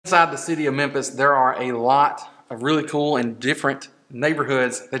Inside the city of Memphis, there are a lot of really cool and different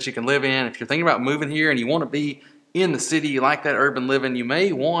neighborhoods that you can live in. If you're thinking about moving here and you want to be in the city, you like that urban living, you may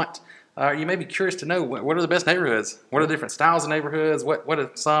be curious to know what are the best neighborhoods? What are the different styles of neighborhoods? What do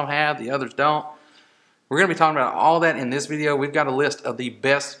some have, the others don't? We're going to be talking about all that in this video. We've got a list of the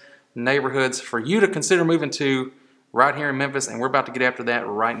best neighborhoods for you to consider moving to right here in Memphis, and we're about to get after that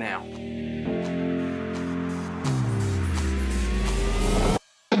right now.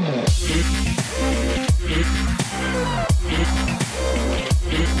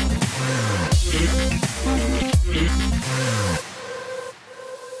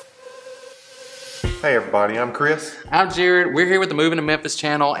 Hey everybody, I'm Chris. I'm Jared. We're here with the Moving to Memphis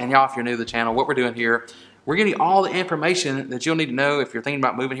channel, and y'all, if you're new to the channel, what we're doing here, we're getting you all the information that you'll need to know if you're thinking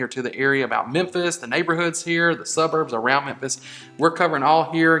about moving here to the area about Memphis, the neighborhoods here, the suburbs around Memphis. We're covering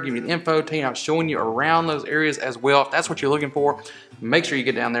all here, giving you the info, showing you around those areas as well. If that's what you're looking for, make sure you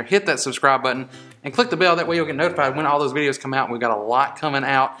get down there, hit that subscribe button, and click the bell. That way you'll get notified when all those videos come out. We've got a lot coming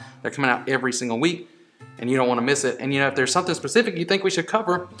out. They're coming out every single week, and you don't want to miss it. And you know, if there's something specific you think we should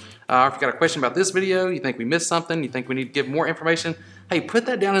cover, if you've got a question about this video, you think we missed something, you think we need to give more information, hey, put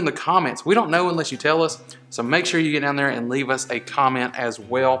that down in the comments. We don't know unless you tell us, so make sure you get down there and leave us a comment as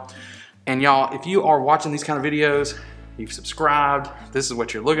well. And y'all, if you are watching these kind of videos, you've subscribed, this is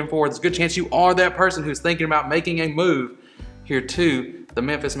what you're looking for, there's a good chance you are that person who's thinking about making a move here to the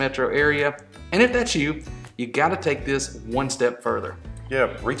Memphis Metro area. And if that's you, you gotta take this one step further.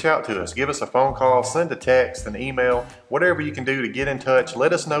 Yeah, reach out to us. Give us a phone call, send a text, an email, whatever you can do to get in touch.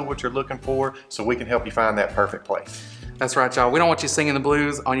 Let us know what you're looking for so we can help you find that perfect place. That's right, y'all. We don't want you singing the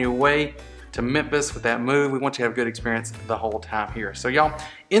blues on your way to Memphis with that move. We want you to have a good experience the whole time here. So y'all,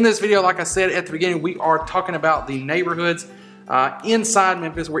 in this video, like I said at the beginning, we are talking about the neighborhoods inside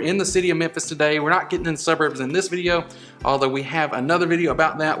Memphis. We're in the city of Memphis today. We're not getting in the suburbs in this video, although we have another video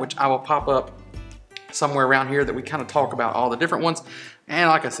about that, which I will pop up somewhere around here that we kind of talk about all the different ones. And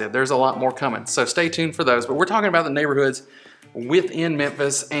like I said, there's a lot more coming, so stay tuned for those. But we're talking about the neighborhoods within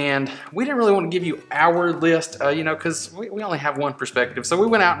Memphis, and we didn't really want to give you our list, you know, because we only have one perspective. So we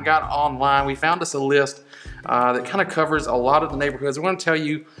went out and got online. We found us a list that kind of covers a lot of the neighborhoods. We want to tell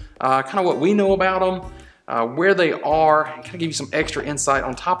you kind of what we know about them, where they are, and kind of give you some extra insight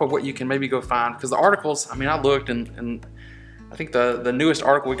on top of what you can maybe go find. Because the articles, I mean, I looked and I think the newest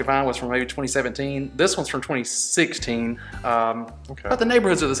article we could find was from maybe 2017. This one's from 2016. Okay. But the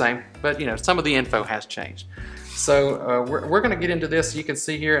neighborhoods are the same, but you know, some of the info has changed. So we're gonna get into this so you can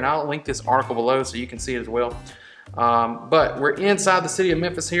see here, and I'll link this article below so you can see it as well. But we're inside the city of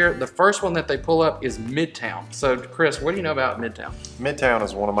Memphis here. The first one that they pull up is Midtown. So Chris, what do you know about Midtown? Midtown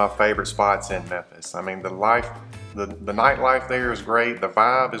is one of my favorite spots in Memphis. I mean, the nightlife there is great. The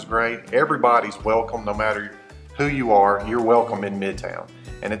vibe is great. Everybody's welcome, no matter who you are, you're welcome in Midtown.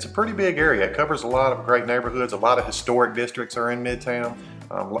 And it's a pretty big area. It covers a lot of great neighborhoods. A lot of historic districts are in Midtown.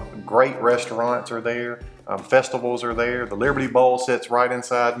 Great restaurants are there. Festivals are there. The Liberty Bowl sits right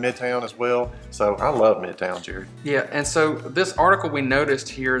inside Midtown as well. So I love Midtown, Jared. Yeah, and so this article we noticed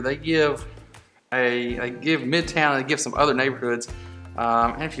here, they give Midtown and they give some other neighborhoods.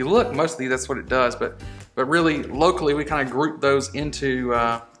 And if you look, mostly that's what it does. But really, locally, we kind of group those into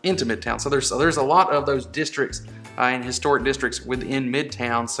Midtown. So there's a lot of those districts and historic districts within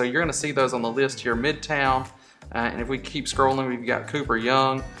Midtown. So you're going to see those on the list here. Midtown, and if we keep scrolling, we've got Cooper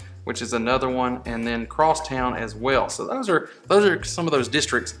Young, which is another one, and then Crosstown as well. So those are some of those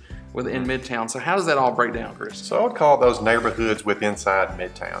districts within Midtown. So how does that all break down, Chris? So I would call those neighborhoods inside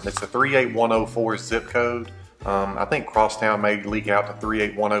Midtown. It's a 38104 zip code. I think Crosstown may leak out to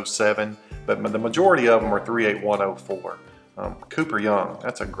 38107, but the majority of them are 38104. Cooper Young,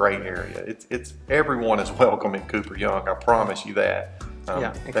 that's a great area. Everyone is welcome in Cooper Young, I promise you that.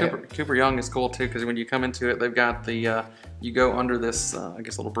 Yeah, and Cooper Young is cool too, because when you come into it, they've got the, you go under this, I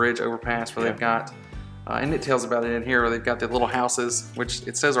guess, little bridge overpass where they've got, and it tells about it in here, where they've got the little houses, which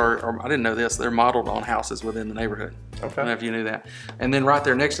it says are I didn't know this, they're modeled on houses within the neighborhood. Okay. I don't know if you knew that. And then right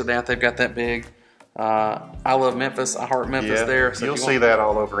there next to that, they've got that big, I love Memphis, I heart Memphis there. So you'll see that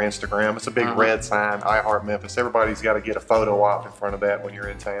all over Instagram. It's a big red sign, I heart Memphis. Everybody's got to get a photo op in front of that when you're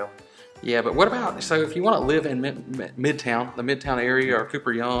in town. Yeah, but what about, so if you want to live in Midtown, the Midtown area, or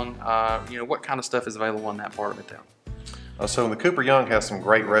Cooper Young, you know, what kind of stuff is available in that part of Midtown? So the Cooper Young has some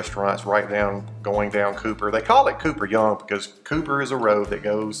great restaurants going down Cooper. They call it Cooper Young because Cooper is a road that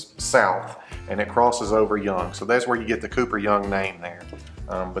goes south and it crosses over Young. So that's where you get the Cooper Young name there.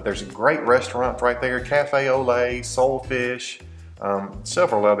 But there's a great restaurant right there, Cafe Olay, Soulfish,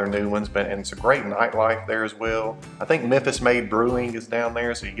 several other new ones, and it's a great nightlife there as well. I think Memphis Made Brewing is down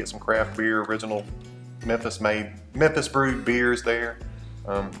there, so you get some craft beer, original Memphis brewed beers there.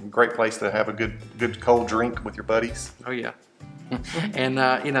 Great place to have a good cold drink with your buddies. Oh yeah. And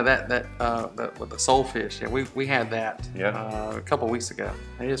you know that with the soulfish, yeah, we had that a couple weeks ago.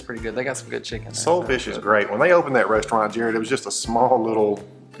 It is pretty good. They got some good chicken. Soulfish is great. When they opened that restaurant, Jared, it was just a small little,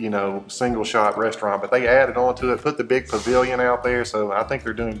 you know, single shop restaurant, but they added on to it, put the big pavilion out there. So I think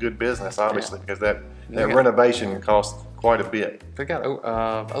they're doing good business, obviously, because that renovation cost quite a bit. They got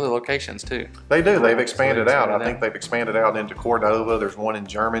other locations too. They do. They've expanded out. I think they've expanded out into Cordova. There's one in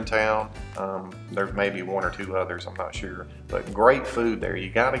Germantown. There's maybe one or two others. I'm not sure. But great food there. You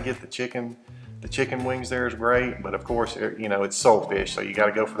got to get the chicken. The chicken wings there is great, but of course, you know, it's soulfish, so you got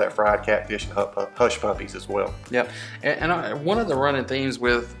to go for that fried catfish and hush puppies as well. Yep. And one of the running themes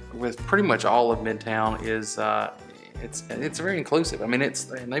with pretty much all of Midtown is it's very inclusive. I mean,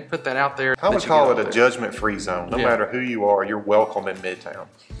 and they put that out there. I would call it a judgment-free zone. No matter who you are, you're welcome in Midtown.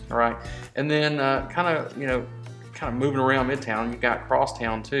 All right. And then kind of moving around Midtown, you got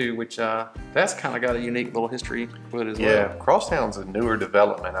Crosstown too, which that's kind of got a unique little history with it as well. Yeah, Crosstown's a newer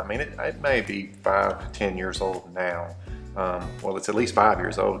development. I mean, it may be 5 to 10 years old now. Well, it's at least 5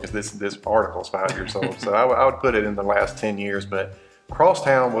 years old because this article is 5 years old. So I would put it in the last 10 years. But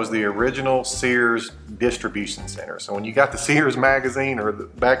Crosstown was the original Sears distribution center. So when you got the Sears magazine, or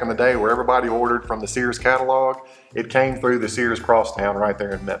back in the day where everybody ordered from the Sears catalog, it came through the Sears Crosstown right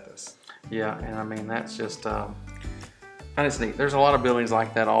there in Memphis. Yeah, and I mean, that's just it's neat. There's a lot of buildings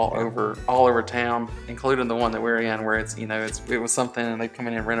like that all over town, including the one that we're in, where it's, you know, it was something and they've come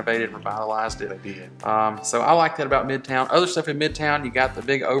in and renovated and revitalized it. They did. So I like that about Midtown. Other stuff in Midtown, you got the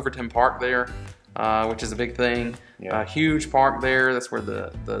big Overton Park there, which is a big thing. Yeah. Huge park there. That's where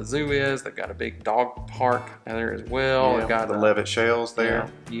the zoo is. They've got a big dog park there as well. Yeah, They've got the Levitt Shells there.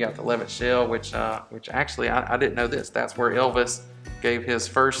 Yeah, you got the Levitt Shell, which actually I didn't know this. That's where Elvis gave his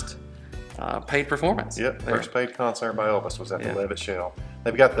first paid performance. Yep, first paid concert by Elvis was at the Levitt Shell.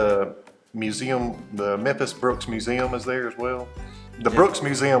 They've got the museum, the Memphis Brooks Museum is there as well. The Brooks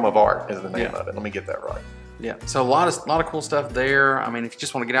Museum of Art is the name of it. Let me get that right. Yeah, so a lot of cool stuff there. I mean, if you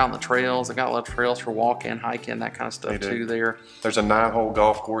just want to get out on the trails, they've got a lot of trails for walking, hiking, that kind of stuff too there. There's a 9-hole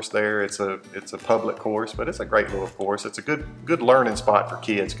golf course there. It's a public course, but it's a great little course. It's a good learning spot for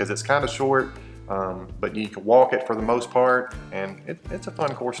kids because it's kind of short. But you can walk it for the most part, and it's a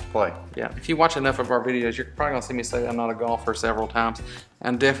fun course to play. Yeah, if you watch enough of our videos, you're probably gonna see me say I'm not a golfer several times.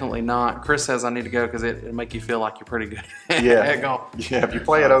 I'm definitely not. Chris says I need to go because it'll make you feel like you're pretty good at golf. Yeah, if you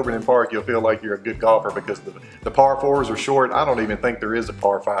play at Overton Park, you'll feel like you're a good golfer because the par 4s are short. I don't even think there is a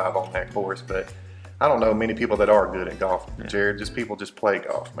par 5 on that course, but I don't know many people that are good at golf, Jared. People just play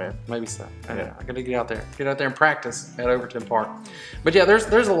golf, man. Maybe so. Yeah. I gotta get out there and practice at Overton Park. But yeah, there's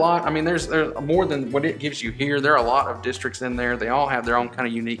a lot. I mean, there's more than what it gives you here. There are a lot of districts in there. They all have their own kind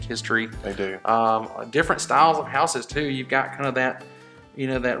of unique history. They do. Different styles of houses too. You've got kind of that, you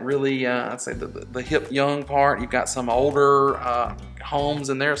know, that really, I'd say the hip young part. You've got some older homes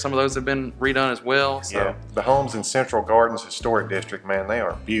in there. Some of those have been redone as well. So. Yeah, the homes in Central Gardens Historic District, man, they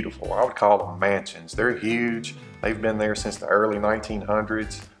are beautiful. I would call them mansions. They're huge. They've been there since the early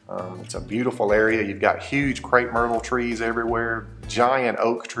 1900s. It's a beautiful area. You've got huge crepe myrtle trees everywhere, giant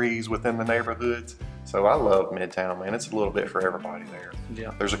oak trees within the neighborhoods. So I love Midtown, man. It's a little bit for everybody there.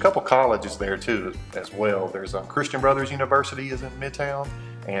 Yeah. There's a couple colleges there too as well. There's Christian Brothers University is in Midtown,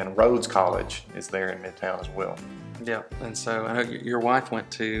 and Rhodes College is there in Midtown as well. Yeah, and so I know your wife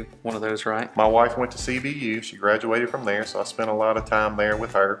went to one of those, right? My wife went to CBU. She graduated from there, so I spent a lot of time there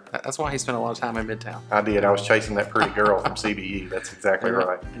with her. That's why he spent a lot of time in Midtown. I did. I was chasing that pretty girl from CBU. That's exactly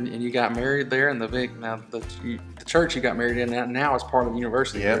right. And you got married there, and the church you got married in now is part of the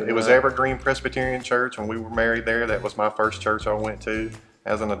university. Yeah, it was Evergreen Presbyterian Church when we were married there. That was my first church I went to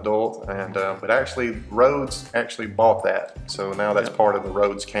as an adult, and but actually Rhodes actually bought that, so now that's part of the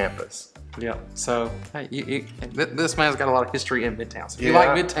Rhodes campus. Yeah, so hey, this man's got a lot of history in Midtown. So if you like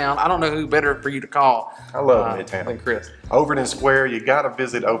Midtown, I don't know who better for you to call. I love Midtown. Than Chris. Overton Square, you got to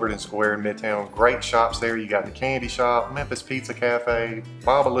visit Overton Square in Midtown. Great shops there. You got the Candy Shop, Memphis Pizza Cafe,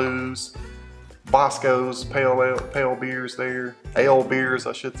 Babalu's, Bosco's pale beers there, ale beers,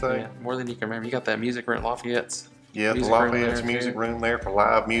 I should say. Yeah, more than you can remember. You got that music room at Lafayette's. Yeah, the Lafayette's music room there for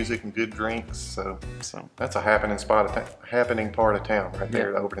live music and good drinks. So that's a happening part of town right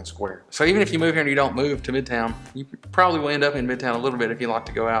there at Overton Square. So even if you move here and you don't move to Midtown, you probably will end up in Midtown a little bit if you like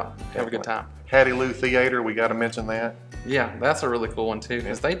to go out, have a good time. Hattie Lou Theater, we got to mention that. Yeah, that's a really cool one too,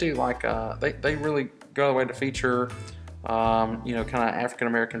 because they do like they really go the way to feature, you know, kind of African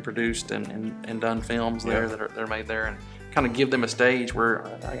American produced and done films there that are made there, and kind of give them a stage where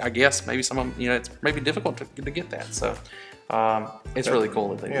I guess maybe some of them, you know, it's maybe difficult to get that. So it's really cool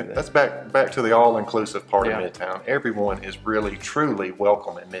that they do that. That's back to the all-inclusive part of Midtown. Everyone is really, truly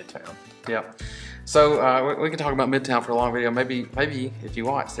welcome in Midtown. Yeah. So we can talk about Midtown for a long video. Maybe if you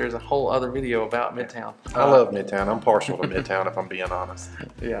watch, there's a whole other video about Midtown. I love Midtown. I'm partial to Midtown, if I'm being honest.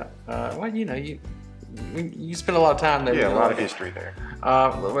 Yeah. Well, you know, you spend a lot of time there. Yeah, a lot of history there.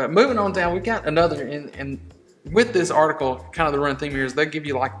 Moving on down, we got another, and with this article, kind of the running theme here is they give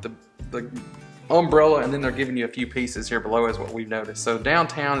you like the umbrella, and then they're giving you a few pieces here below is what we've noticed. So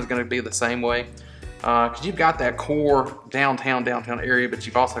downtown is going to be the same way. Because you've got that core downtown area, but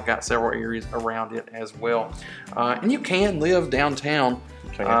you've also got several areas around it as well. And you can live downtown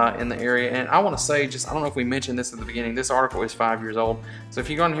in the area. And I want to say, I don't know if we mentioned this at the beginning, this article is 5 years old. So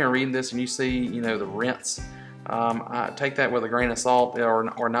if you go in here and read this and you see, you know, the rents, take that with a grain of salt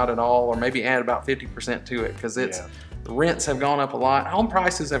or not at all, or maybe add about 50% to it, because the rents have gone up a lot. Home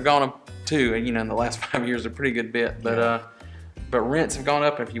prices have gone up too, and you know, in the last 5 years a pretty good bit. But rents have gone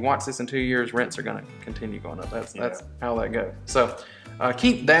up. If you watch this in 2 years, rents are going to continue going up. That's how that goes. So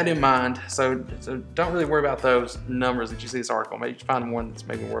keep that in mind. So don't really worry about those numbers that you see in this article. Maybe find one that's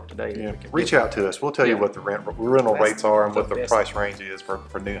maybe more up to date. Yeah. Reach out to us. We'll tell you what the rental rates are and what the price range is for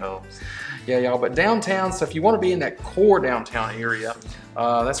new homes. Yeah, y'all. But downtown, so if you want to be in that core downtown area,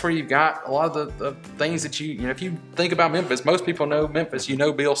 that's where you've got a lot of the things that you know, if you think about Memphis, most people know Memphis, you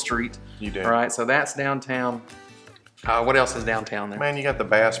know Beale Street. You do. All right, so that's downtown. What else is downtown there? Man, you got the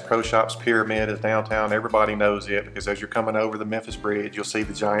Bass Pro Shops Pyramid is downtown. Everybody knows it because as you're coming over the Memphis Bridge, you'll see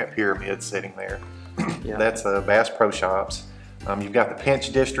the giant pyramid sitting there. That's Bass Pro Shops. You've got the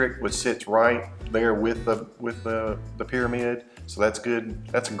Pinch District, which sits right there with the pyramid. So that's good.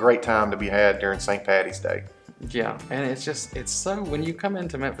 That's a great time to be had during St. Patty's Day. Yeah, and it's so, when you come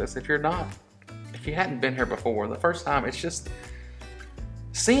into Memphis, if you hadn't been here before, the first time, it's just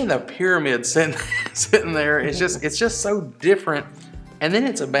seeing the pyramid sitting there, it's just so different. And then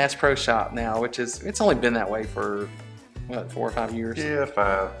it's a Bass Pro Shop now, which it's only been that way for what, 4 or 5 years?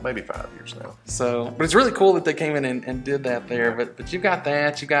 Yeah, maybe 5 years now. So, but it's really cool that they came in and did that there. But you've got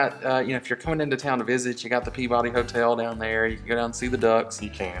that. You got you know, if you're coming into town to visit, you got the Peabody Hotel down there. You can go down and see the Ducks. You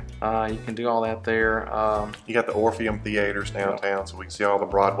can. You can do all that there. You got the Orpheum Theaters downtown, so we can see all the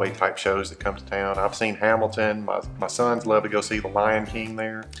Broadway type shows that come to town. I've seen Hamilton. My sons love to go see the Lion King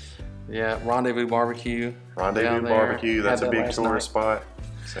there. Yeah, Rendezvous Barbecue. Rendezvous Barbecue. That's a big tourist spot.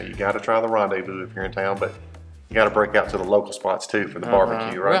 So you got to try the Rendezvous if you're in town, but you got to break out to the local spots too for the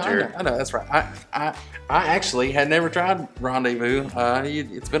barbecue, right, Jared? I know, that's right. I actually had never tried Rendezvous.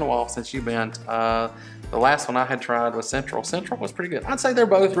 It's been a while since you've been. The last one I had tried was Central. Central was pretty good. I'd say they're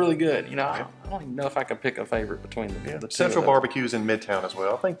both really good. You know, I don't even know if I could pick a favorite between them. Yeah, the Central Barbecue's in Midtown as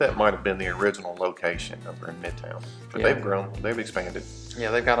well. I think that might have been the original location over in Midtown. But they've grown, they've expanded.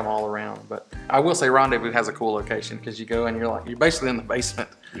 Yeah, they've got them all around. But I will say Rendezvous has a cool location because you go and you're basically in the basement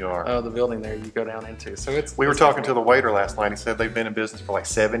of the building there you go down into. So we were talking to the waiter last night. He said they've been in business for like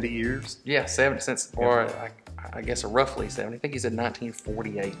 70 years. Yeah, 70 since, or I guess roughly 70. I think he said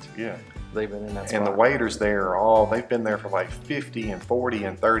 1948. Yeah. They've been in that spot. And the waiters there they've been there for like 50 and 40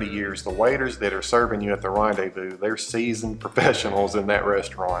 and 30 years. The waiters that are serving you at the Rendezvous, they're seasoned professionals in that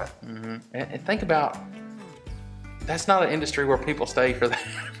restaurant. Mm-hmm. And think about, that's not an industry where people stay for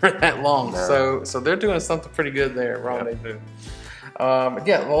that long. No. So they're doing something pretty good there at Rendezvous.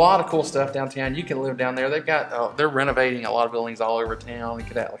 Yeah, a lot of cool stuff downtown. You can live down there. They've got they're renovating a lot of buildings all over town. You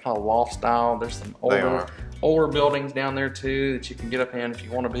could have kind of loft style. There's some older buildings down there too that you can get up in if you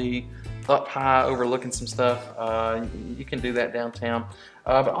want to be up high overlooking some stuff. You can do that downtown.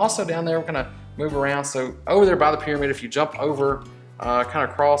 But also down there, we're gonna move around. So over there by the pyramid, if you jump over, kind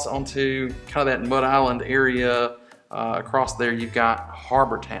of cross onto kind of that Mud Island area, across there, you've got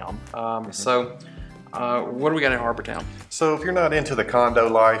Harbortown. So what do we got in Harbortown? So if you're not into the condo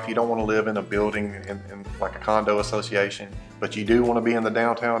life, you don't want to live in a building in like a condo association, but you do want to be in the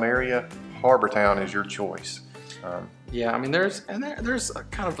downtown area, Harbortown is your choice. Yeah, I mean there's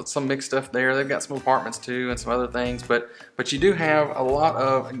kind of some mixed stuff there. They've got some apartments too and some other things, but you do have a lot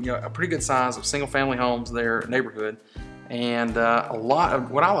of, you know, a pretty good size of single family homes there, neighborhood, and a lot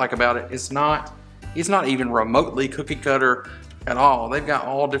of what I like about it is it's not even remotely cookie cutter at all. They've got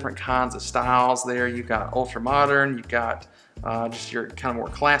all different kinds of styles there. You've got ultra modern, you've got just your kind of more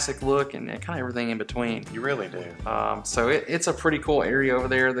classic look, and kind of everything in between. You really do. So it's a pretty cool area over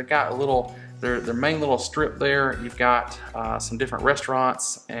there. They've got a little, their main little strip there. You've got some different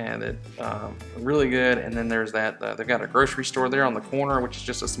restaurants, and it really good. And then there's that they've got a grocery store there on the corner, which is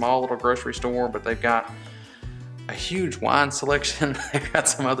just a small little grocery store, but they've got a huge wine selection. They've got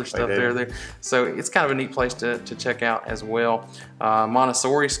some other stuff there. So it's kind of a neat place to check out as well.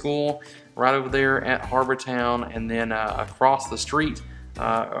 Montessori school right over there at Harbortown, and then across the street,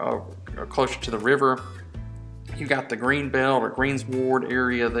 closer to the river, you got the Greenbelt or Greensward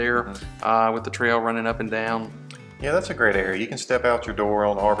area there with the trail running up and down. Yeah, that's a great area. You can step out your door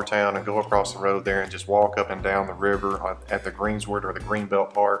on Harbortown and go across the road there and just walk up and down the river at the Greensward or the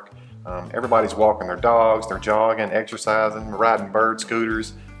Greenbelt Park. Everybody's walking their dogs, they're jogging, exercising, riding bird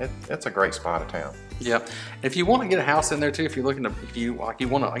scooters. It's a great spot of town. Yeah, if you want to get a house in there too, if you're looking to, like you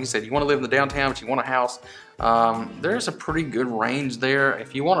want to, like you said, you want to live in the downtown, but you want a house, there's a pretty good range there.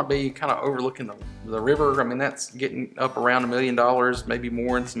 If you want to be kind of overlooking the river, I mean, that's getting up around $1 million, maybe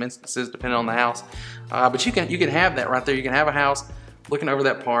more in some instances, depending on the house. But you can have that right there. You can have a house looking over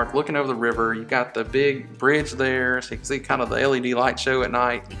that park, looking over the river. You've got the big bridge there, so you can see kind of the LED light show at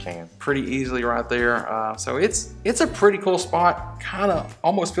night. You can. Pretty easily right there. So it's a pretty cool spot. Kind of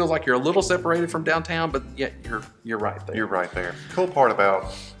almost feels like you're a little separated from downtown, but yet you're right there. You're right there. Cool part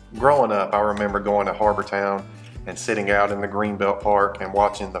about growing up, I remember going to Harbortown and sitting out in the Greenbelt Park and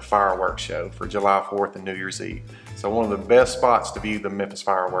watching the fireworks show for July 4th and New Year's Eve. So one of the best spots to view the Memphis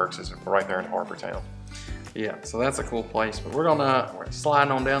fireworks is right there in Harbortown. Yeah, so that's a cool place. But we're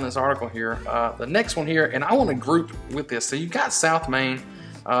sliding on down this article here. The next one here, and I want to group with this. So you've got South Main,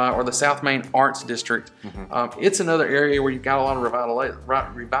 or the South Main Arts District. It's another area where you've got a lot of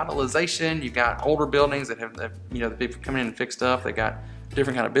revitalization. You've got older buildings that have the people come in and fix stuff. They got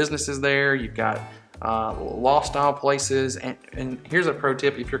different kind of businesses there. You've got law style places. And here's a pro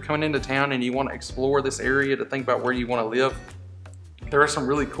tip: if you're coming into town and you want to explore this area to think about where you want to live, there are some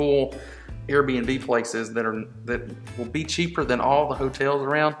really cool Airbnb places that will be cheaper than all the hotels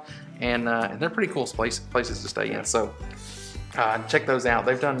around, and they're pretty cool places to stay in. So check those out.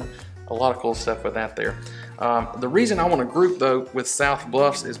 They've done a lot of cool stuff with that there. The reason I want to group though with South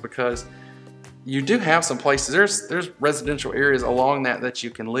Bluffs is because you do have some places. There's residential areas along that you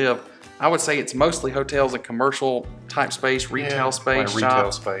can live. I would say it's mostly hotels and commercial type space, retail space, like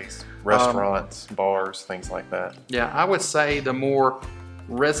retail space, restaurants, bars, things like that. Yeah, I would say the more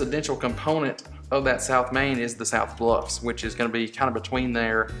residential component of that South Main is the South Bluffs, which is going to be kind of between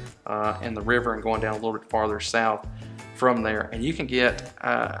there and the river and going down a little bit farther south from there. And you can get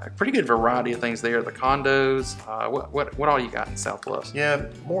a pretty good variety of things there. The condos, what all you got in South Bluffs? Yeah,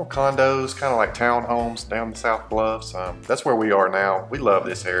 more condos, kind of like townhomes down the South Bluffs. That's where we are now. We love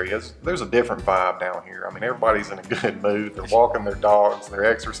this area. There's a different vibe down here. I mean, everybody's in a good mood. They're walking their dogs, they're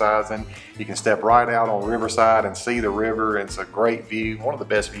exercising. You can step right out on Riverside and see the river. It's a great view, one of the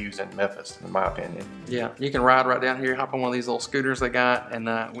best views in Memphis, in my opinion. Yeah, you can ride right down here, hop on one of these little scooters they got, and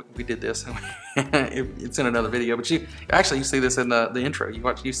we did this. It's in another video, but you see this in the intro.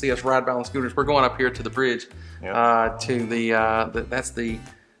 You see us ride by on scooters. We're going up here to the bridge, to that's the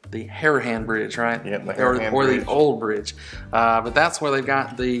Harahan Bridge, right? Yep, the Harahan or Bridge. The old bridge. But that's where they've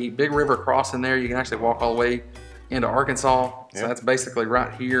got the big river crossing there. You can actually walk all the way into Arkansas. So that's basically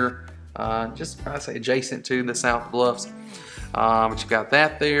right here, just I say adjacent to the South Bluffs. But you've got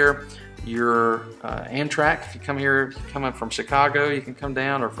that there. Your Amtrak, if you come here, if you're coming from Chicago, you can come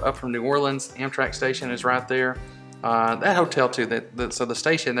down, or up from New Orleans, Amtrak station is right there. That hotel too, so the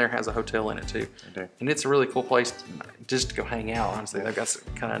station there has a hotel in it too. And it's a really cool place just to go hang out, honestly. They've got some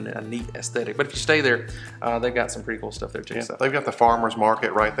kind of a neat aesthetic. But if you stay there, they've got some pretty cool stuff there too. Yeah, so. They've got the farmer's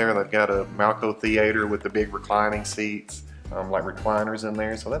market right there. They've got a Malco theater with the big reclining seats. Like recliners in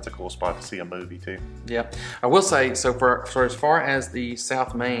there, so that's a cool spot to see a movie too. Yeah, I will say, so for as far as the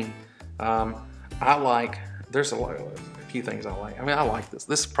South Main, there's a few things I like. I mean, I like this.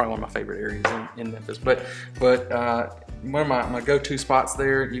 This is probably one of my favorite areas in Memphis. But one of my go-to spots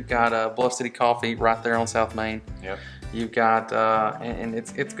there, you've got Bluff City Coffee right there on South Main. Yep. You've got, and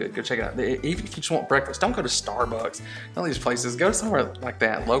it's good. Go check it out. Even if you just want breakfast, don't go to Starbucks. None of these places. Go somewhere like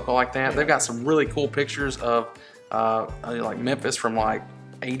that, local like that. They've got some really cool pictures of like Memphis from like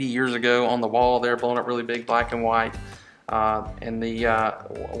 80 years ago on the wall there, blown up really big, black and white. And the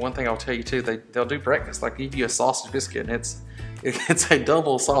one thing I'll tell you too, they'll do breakfast. Like, give you a sausage biscuit, and it's a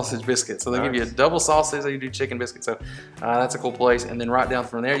double sausage biscuit. So they'll give you a double sausage, and you do chicken biscuit. So that's a cool place. And then right down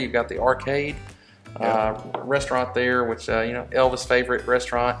from there, you've got the Arcade restaurant there, which Elvis' favorite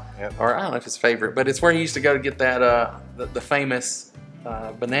restaurant, or I don't know if it's favorite, but it's where he used to go to get that the famous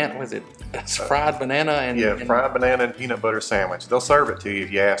banana. Was it fried banana and fried banana and peanut butter sandwich. They'll serve it to you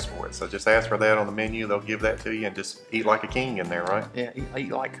if you ask for it. So just ask for that on the menu. They'll give that to you, and just eat like a king in there, right? Yeah,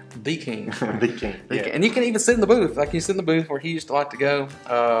 eat like the king. The king. Yeah. And you can even sit in the booth. Like, you sit in the booth where he used to like to go.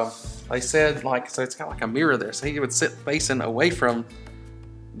 They said, like, so it's got like a mirror there, so he would sit facing away from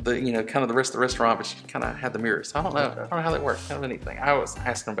kind of the rest of the restaurant, but she kind of had the mirrors. So I don't know. Okay. I don't know how that works. Kind of a neat thing. I was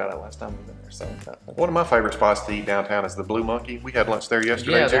asking about it last time we were there. So one of my favorite spots to eat downtown is the Blue Monkey. We had lunch there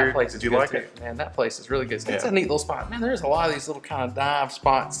yesterday. yeah, Jerry. that place Did is you good like too. it? Man, that place is really good. It's Yeah. a neat little spot. Man, there's a lot of these little kind of dive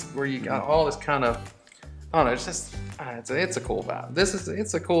spots where you got all this kind of, I don't know, it's just, it's a cool vibe.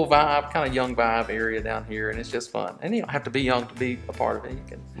 It's a cool vibe, kind of young vibe area down here, and it's just fun. And you don't have to be young to be a part of it. You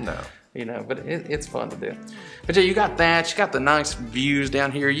can, No. but it's fun to do. But yeah, you got that. You got the nice views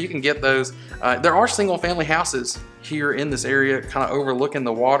down here. You can get those. There are single family houses here in this area, kind of overlooking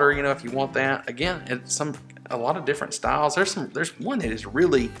the water. If you want that. Again, it's a lot of different styles. There's one that is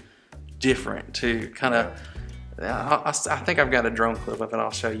really different too. Kind of. I think I've got a drone clip of it. I'll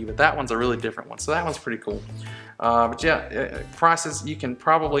show you. But that one's a really different one. So that one's pretty cool. But yeah, prices, you can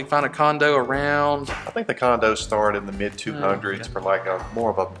probably find a condo around. I think the condos start in the mid 200s for like more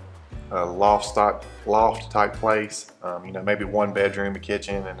of a loft type place. Maybe 1 bedroom, a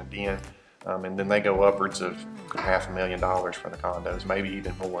kitchen, and a den. And then they go upwards of $500,000 for the condos, maybe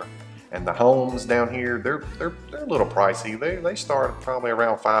even more. And the homes down here, they're a little pricey. They start probably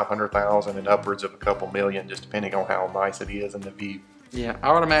around $500,000 and upwards of a couple million, just depending on how nice it is and the view. Yeah,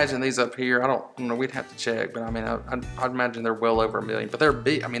 I would imagine these up here. I don't know. We'd have to check, but I mean, I'd imagine they're well over $1 million. But they're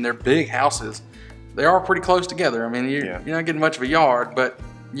big. I mean, they're big houses. They are pretty close together. I mean, you're not getting much of a yard, but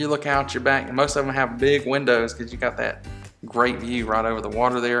you look out your back, and most of them have big windows because you got that great view right over the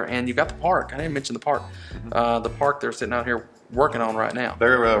water there, and you got the park. I didn't mention the park. The park they're sitting out here working on right now.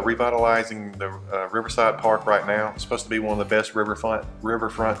 They're revitalizing the Riverside Park right now. It's supposed to be one of the best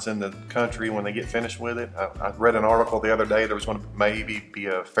riverfronts in the country when they get finished with it. I read an article the other day. There was going to maybe be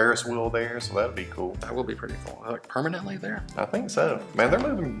a Ferris wheel there, so that'd be cool. That will be pretty cool. Like permanently there? I think so. Man,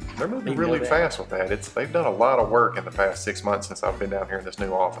 they're moving really fast with that. They've done a lot of work in the past 6 months since I've been down here in this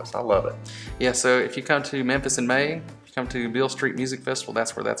new office. I love it. Yeah, so if you come to Memphis in May, if you come to Beale Street Music Festival,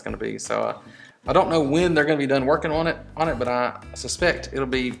 that's where that's going to be. So I don't know when they're going to be done working on it, but I suspect it'll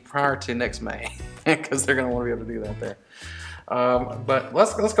be prior to next May because they're going to want to be able to do that there. But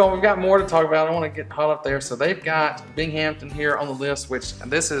let's go. We've got more to talk about. I don't want to get caught up there. So they've got Binghamton here on the list, which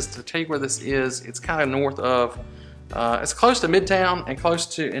this is, to tell you where this is, it's kind of north of, it's close to Midtown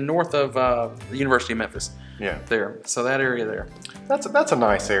and north of the University of Memphis. Yeah. There. So that area there. That's a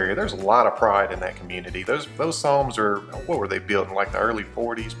nice area. There's a lot of pride in that community. Those homes are, what were they built in, like the early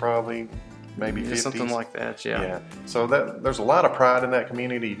 40s probably? Maybe 50s. Something like that, yeah. So there's a lot of pride in that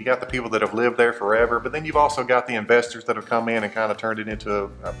community. You got the people that have lived there forever, but then you've also got the investors that have come in and kind of turned it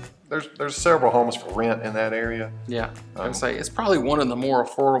into there's several homes for rent in that area. Yeah, I would say it's probably one of the more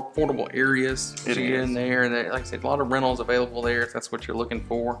affordable areas to get in there. And like I said, a lot of rentals available there if that's what you're looking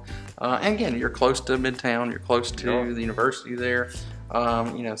for. And again, you're close to Midtown, you're close to the university there.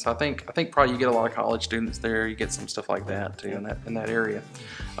 So I think probably you get a lot of college students there. You get some stuff like that too in that area.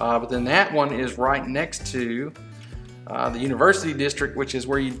 But then that one is right next to the University District, which is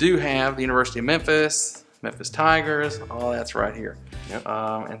where you do have the University of Memphis, Memphis Tigers. All that's right here. Yep.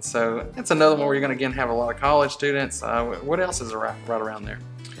 And so it's another one where you're going to again have a lot of college students. What else is right around there?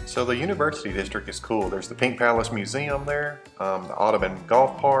 So the University District is cool. There's the Pink Palace Museum there, the Audubon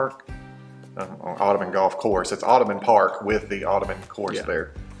Golf Park. Audubon Golf Course. It's Audubon Park with the Audubon Course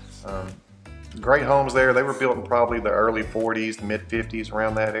there. Great homes there. They were built in probably the early 40s, the mid 50s,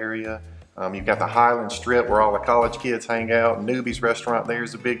 around that area. You've got the Highland Strip where all the college kids hang out. Newbie's restaurant there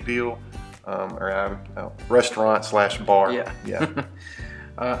is a big deal. Restaurant / bar. Yeah.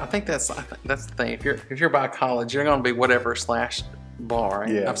 I think that's the thing. If you're by college, you're going to be whatever / bar.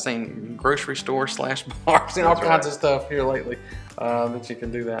 Yeah. I've seen grocery store / bars and all kinds of stuff here lately that you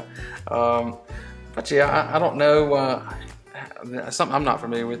can do that. But yeah, I don't know. Something I'm not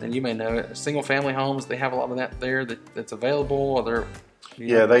familiar with, and you may know it. Single family homes, they have a lot of that there that's available.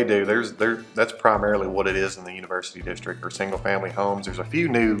 Yeah, they do. That's primarily what it is in the University District, or single family homes. There's a few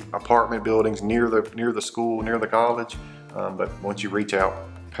new apartment buildings near the school, near the college, but once you reach out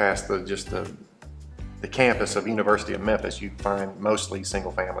past the campus of University of Memphis, you find mostly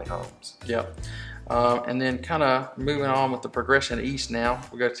single family homes. Yep. And then kind of moving on with the progression east now,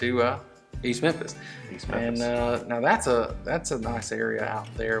 we go to East Memphis. And now that's a nice area out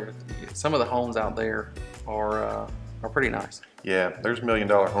there. Some of the homes out there are pretty nice. Yeah, there's $1 million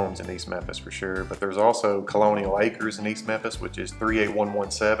homes in East Memphis for sure, but there's also Colonial Acres in East Memphis, which is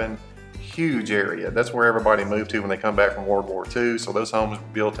 38117. Huge area. That's where everybody moved to when they come back from World War II. So those homes were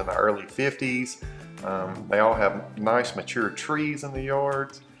built in the early 50s. They all have nice mature trees in the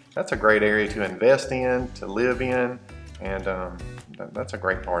yards. That's a great area to invest in, to live in, and that's a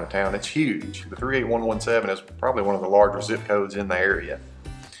great part of town. It's huge. The 38117 is probably one of the larger zip codes in the area.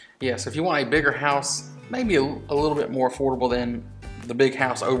 Yeah, so if you want a bigger house, maybe a little bit more affordable than the big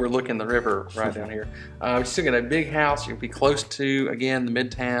house overlooking the river right down here. You still got a big house. You'll be close to, again, the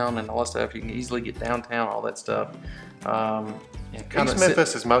midtown and all that stuff. You can easily get downtown, all that stuff. East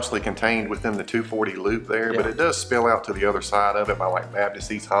Memphis is mostly contained within the 240 loop there, but it does spill out to the other side of it by like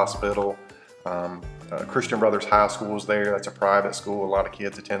Baptist East Hospital. Christian Brothers High School is there. That's a private school. A lot of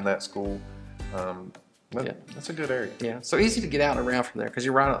kids attend that school. That's a good area. Yeah, so easy to get out and around from there because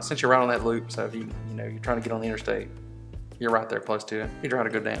you're right. Since you're right on that loop, so if you're trying to get on the interstate, you're right there close to it. If you're trying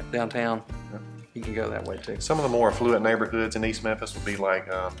to go downtown, you can go that way too. Some of the more affluent neighborhoods in East Memphis would be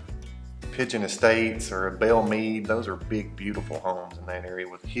like Pigeon Estates or Belle Mead. Those are big, beautiful homes in that area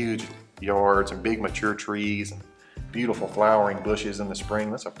with huge yards and big mature trees and beautiful flowering bushes in the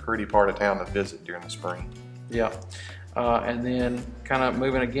spring. That's a pretty part of town to visit during the spring. Yeah. And then kind of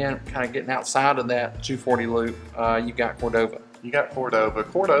moving again, kind of getting outside of that 240 loop, you got Cordova. You got Cordova.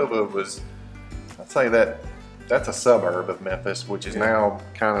 Cordova was, I'd say that's a suburb of Memphis, which is now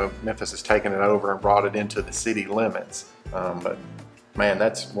kind of, Memphis has taken it over and brought it into the city limits. But man,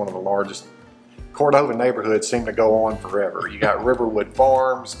 that's one of the largest. Cordova neighborhoods seem to go on forever. You got Riverwood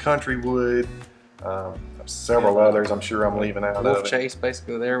Farms, Countrywood, several others I'm sure I'm leaving out Wolf of it. Chase,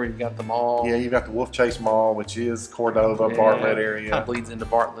 basically there where you've got the mall. Yeah, you've got the Wolf Chase Mall, which is Cordova, Bartlett area. Kind of bleeds into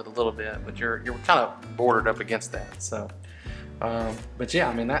Bartlett a little bit, but you're kind of bordered up against that. So, but yeah,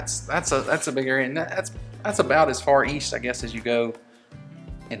 I mean that's a big area, and that's about as far east, I guess, as you go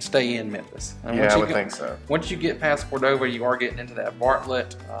and stay in Memphis. And I would think so. Once you get past Cordova, you are getting into that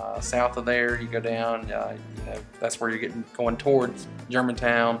Bartlett. South of there, you go down. That's where you're going towards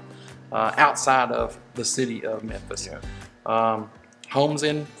Germantown. Outside of the city of Memphis. Homes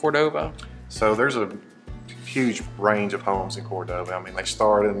in Cordova? So there's a huge range of homes in Cordova. I mean, they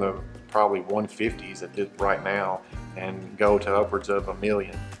start in the probably 150s right now and go to upwards of $1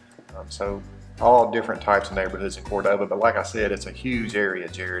 million. So all different types of neighborhoods in Cordova, but like I said, it's a huge area,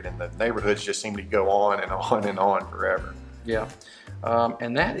 Jared, and the neighborhoods just seem to go on and on and on forever. Yeah,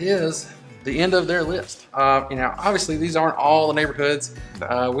 and that is the end of their list. Obviously these aren't all the neighborhoods.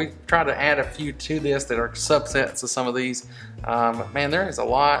 We try to add a few to this that are subsets of some of these. But man, there is a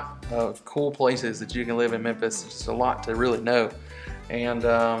lot of cool places that you can live in Memphis. There's just a lot to really know. And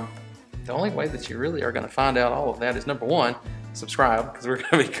the only way that you really are going to find out all of that is, number one, subscribe, because we're going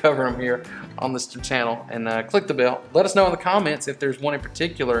to be covering them here on this channel, and click the bell. Let us know in the comments if there's one in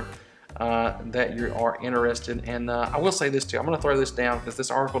particular that you are interested in. And I will say this too, I'm going to throw this down because this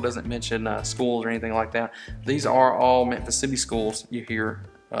article doesn't mention schools or anything like that. These are all Memphis City schools you hear.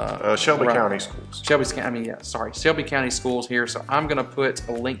 Shelby County schools. Shelby County schools here. So I'm going to put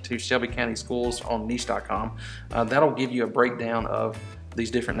a link to Shelby County schools on niche.com. That'll give you a breakdown of these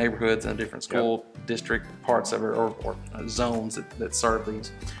different neighborhoods and different school district parts of it, or zones that serve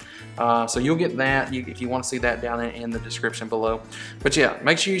these. So you'll get that if you want to see that down in the description below. But yeah,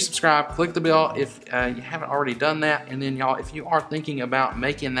 make sure you subscribe, click the bell if you haven't already done that. And then y'all, if you are thinking about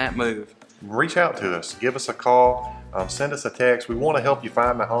making that move, reach out to us, give us a call, send us a text. We want to help you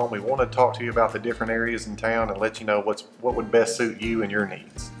find the home. We want to talk to you about the different areas in town and let you know what would best suit you and your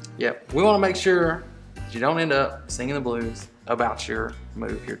needs. Yep, we want to make sure that you don't end up singing the blues about your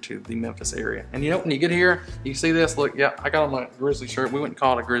move here to the Memphis area. And when you get here, you see this. Look, yeah, I got on my Grizzly shirt. We went and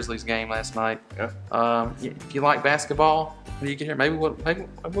called a Grizzlies game last night. If you like basketball, when you get here, maybe we'll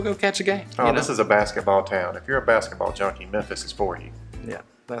go catch a game. This is a basketball town. If you're a basketball junkie, Memphis is for you. Yeah,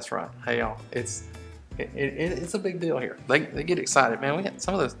 that's right. Hey y'all, it's a big deal here. They get excited, man. We had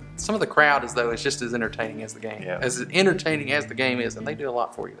some of the crowd as though it's just as entertaining as the game. As entertaining as the game is, and they do a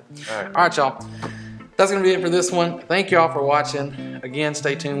lot for you. All right, y'all. That's going to be it for this one. Thank you all for watching. Again,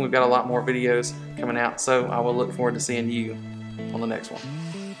 stay tuned. We've got a lot more videos coming out, so I will look forward to seeing you on the next one.